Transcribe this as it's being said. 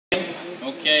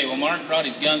Okay, well, Mark brought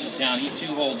his guns to town. He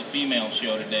two-holed the female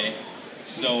show today.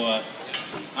 So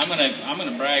I'm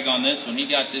gonna brag on this one. He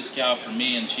got this cow for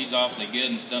me, and she's awfully good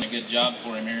and has done a good job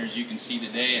for him here, as you can see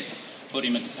today, and put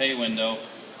him at the pay window.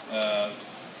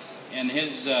 And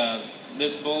his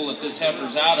this bull that this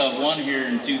heifer's out of won here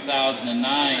in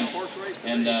 2009,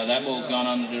 and that bull's gone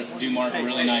on to do Mark a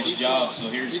really nice job. So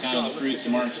here's kind of the fruits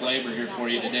of Mark's labor here for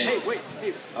you today.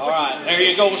 All right, there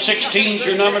you go. 16's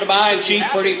your number to buy, and she's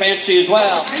pretty fancy as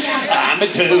well. I'm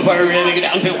a two, where they get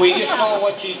down to. We just saw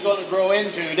what she's going to grow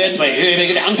into, didn't we? They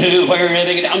get down to, where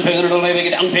they get down to, it'll they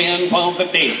get down 10, 12,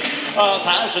 15.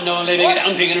 1,000, no, they get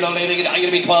down 10, it'll they get down,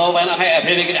 give me 12 and a half.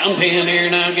 They get down 10 here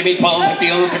now, give me 12,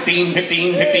 15,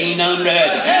 15, 1500.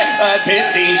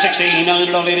 15, 16,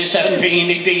 17,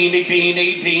 18, 18,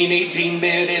 18, 18,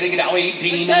 they get down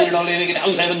 18, they get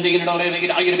down 17, they get down,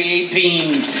 going to be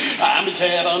 18. I'm at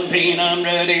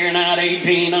 1700 here now,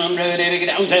 1800, they get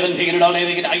down 17, they get down, going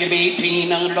to be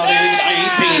 1800, they get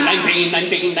down 18, 19,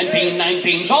 19, 19,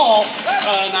 19, so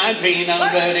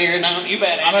 1900 here now, you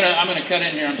bet. I'm gonna cut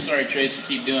in here. I'm sorry, Trace, to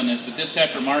keep doing this, but this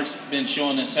heifer, Mark's been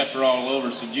showing this heifer all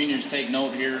over, so juniors take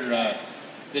note here.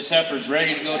 This heifer's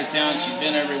ready to go to town. She's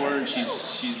been everywhere, and she's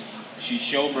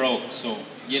show broke. So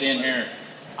get in here.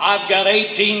 I've got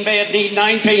 18 bed, need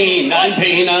 19.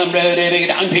 19, I'm ready to get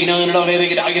 1900, I'm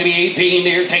going to be 18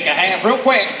 here. Take a half real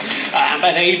quick. I'm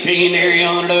at 18 here, you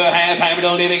want to do a half, I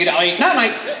don't need to get 8. No,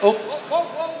 mate. Oh.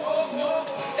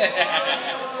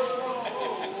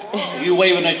 You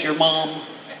waving at your mom?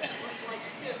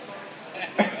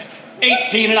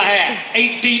 18 and a half,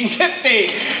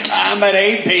 1850. I'm at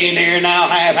 18 here now,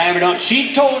 half hammered on.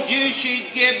 She told you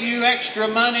she'd give you extra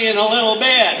money in a little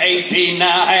bit. 18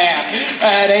 now, half.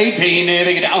 At 18,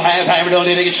 they get down, half hammered on.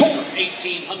 They get sold.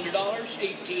 $1,800,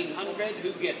 1,800.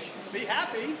 Who gets you? Be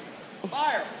happy.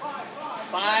 Fire.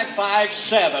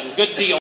 557. Good deal.